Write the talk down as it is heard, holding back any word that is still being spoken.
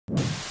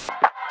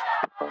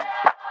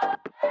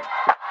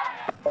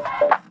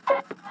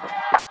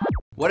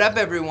What up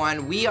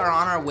everyone? We are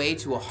on our way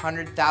to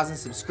 100,000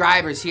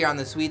 subscribers here on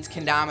the Sweets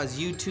Kendamas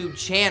YouTube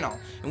channel.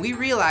 And we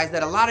realize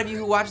that a lot of you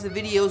who watch the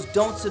videos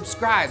don't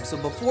subscribe. So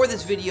before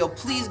this video,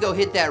 please go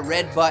hit that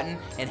red button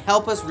and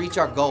help us reach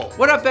our goal.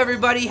 What up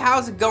everybody?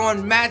 How's it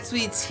going? Matt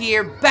Sweets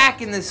here,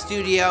 back in the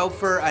studio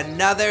for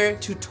another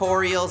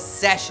tutorial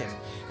session.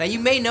 Now you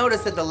may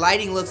notice that the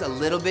lighting looks a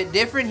little bit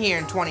different here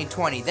in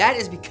 2020. That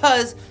is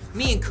because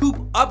me and Coop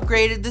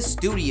upgraded the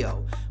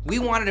studio. We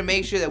wanted to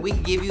make sure that we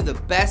could give you the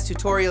best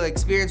tutorial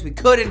experience we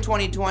could in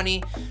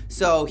 2020,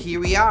 so here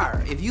we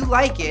are. If you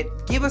like it,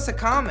 give us a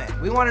comment.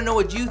 We want to know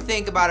what you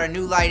think about our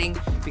new lighting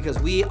because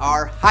we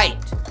are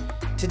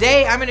hyped.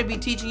 Today, I'm going to be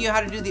teaching you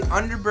how to do the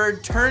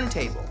UNDERBIRD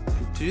turntable.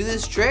 To do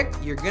this trick,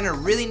 you're going to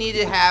really need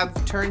to have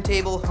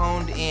turntable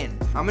honed in.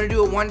 I'm going to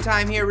do it one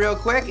time here real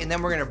quick, and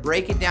then we're going to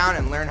break it down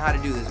and learn how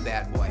to do this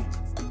bad boy.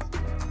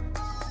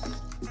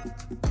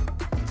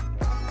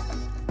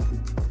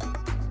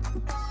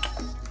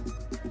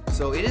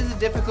 So it is a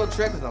difficult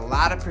trick with a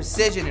lot of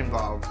precision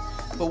involved,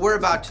 but we're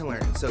about to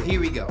learn it, so here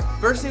we go.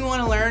 First thing we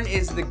want to learn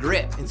is the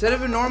grip. Instead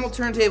of a normal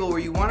turntable where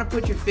you want to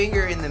put your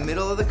finger in the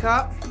middle of the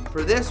cup,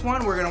 for this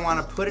one we're going to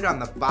want to put it on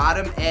the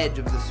bottom edge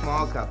of the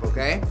small cup,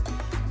 okay?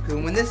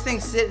 Because when this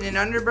thing's sitting in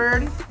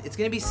UNDERBIRD, it's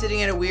going to be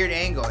sitting at a weird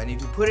angle, and if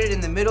you put it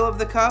in the middle of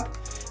the cup,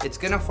 it's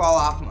going to fall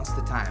off most of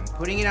the time.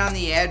 Putting it on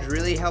the edge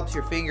really helps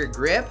your finger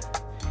grip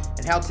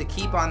and helps it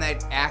keep on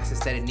that axis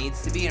that it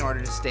needs to be in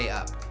order to stay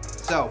up.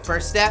 So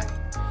first step,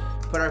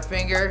 put our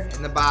finger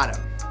in the bottom.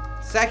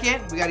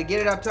 Second, we got to get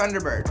it up to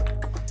UNDERBIRD.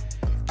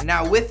 And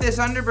now with this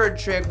UNDERBIRD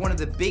trick, one of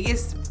the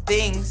biggest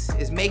things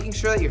is making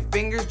sure that your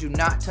fingers do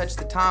not touch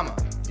the tama.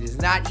 It is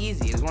not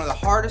easy. It is one of the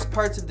hardest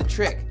parts of the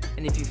trick.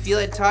 And if you feel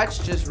it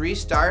touch, just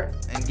restart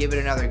and give it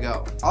another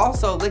go.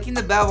 Also, licking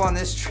the bevel on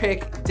this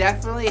trick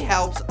definitely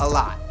helps a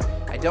lot.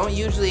 I don't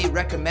usually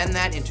recommend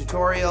that in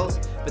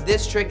tutorials, but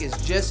this trick is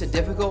just a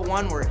difficult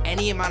one where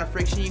any amount of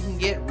friction you can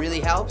get really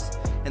helps,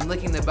 and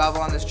licking the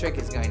bevel on this trick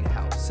is going to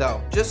help. So,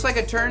 just like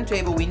a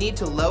turntable, we need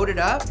to load it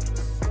up,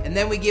 and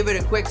then we give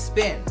it a quick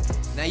spin.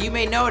 Now you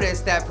may notice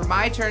that for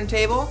my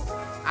turntable,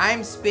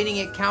 I'm spinning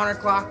it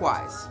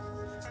counterclockwise,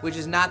 which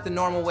is not the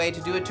normal way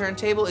to do a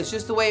turntable. It's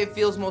just the way it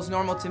feels most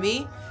normal to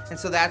me, and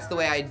so that's the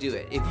way I do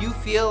it. If you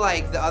feel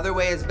like the other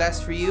way is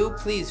best for you,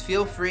 please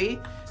feel free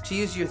to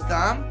use your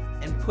thumb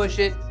and push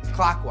it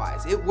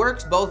clockwise. It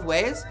works both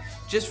ways.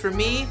 Just for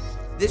me,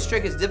 this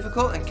trick is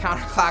difficult, and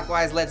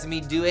counterclockwise lets me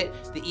do it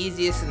the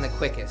easiest and the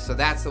quickest. So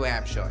that's the way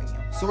I'm showing you.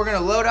 So we're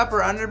gonna load up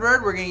our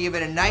UNDERBIRD, we're gonna give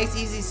it a nice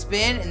easy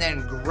spin, and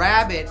then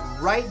grab it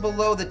right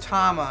below the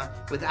tama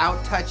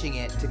without touching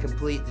it to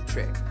complete the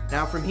trick.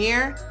 Now from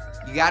here,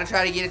 you gotta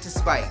try to get it to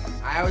spike.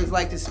 I always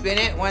like to spin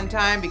it one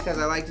time because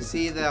I like to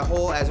see the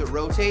hole as it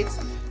rotates.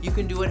 You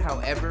can do it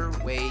however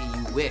way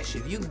you wish.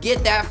 If you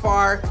get that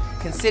far,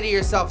 consider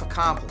yourself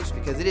accomplished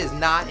because it is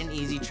not an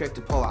easy trick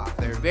to pull off.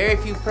 There are very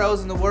few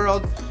pros in the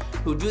world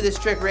who do this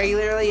trick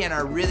regularly and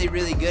are really,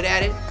 really good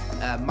at it.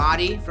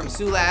 Madi from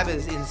Sulab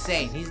is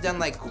insane. He's done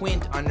like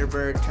quint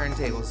UNDERBIRD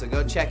turntables, so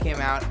go check him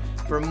out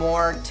for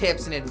more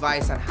tips and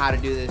advice on how to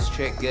do this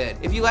trick good.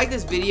 If you like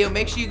this video,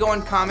 make sure you go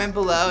and comment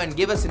below and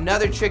give us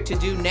another trick to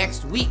do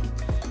next week.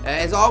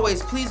 As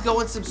always, please go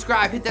and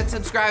subscribe. Hit that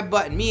subscribe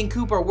button. Me and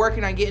Coop are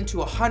working on getting to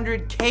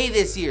 100K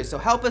this year, so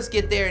help us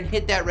get there and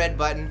hit that red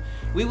button.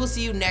 We will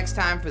see you next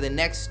time for the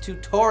next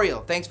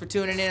tutorial. Thanks for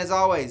tuning in as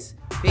always.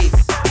 Peace.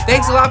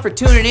 Thanks a lot for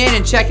tuning in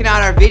and checking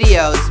out our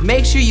videos.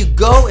 Make sure you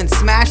go and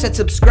smash that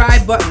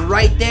subscribe button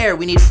right there.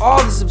 We need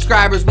all the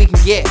subscribers we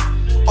can get.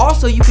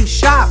 Also, you can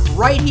shop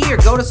right here.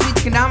 Go to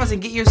Sweets Kendamas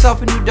and get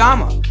yourself a new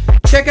Dama.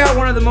 Check out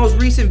one of the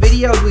most recent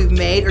videos we've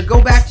made, or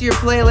go back to your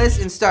playlist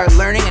and start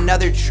learning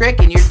another trick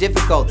in your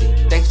difficulty.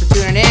 Thanks for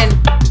tuning in.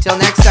 Until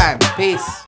next time, peace.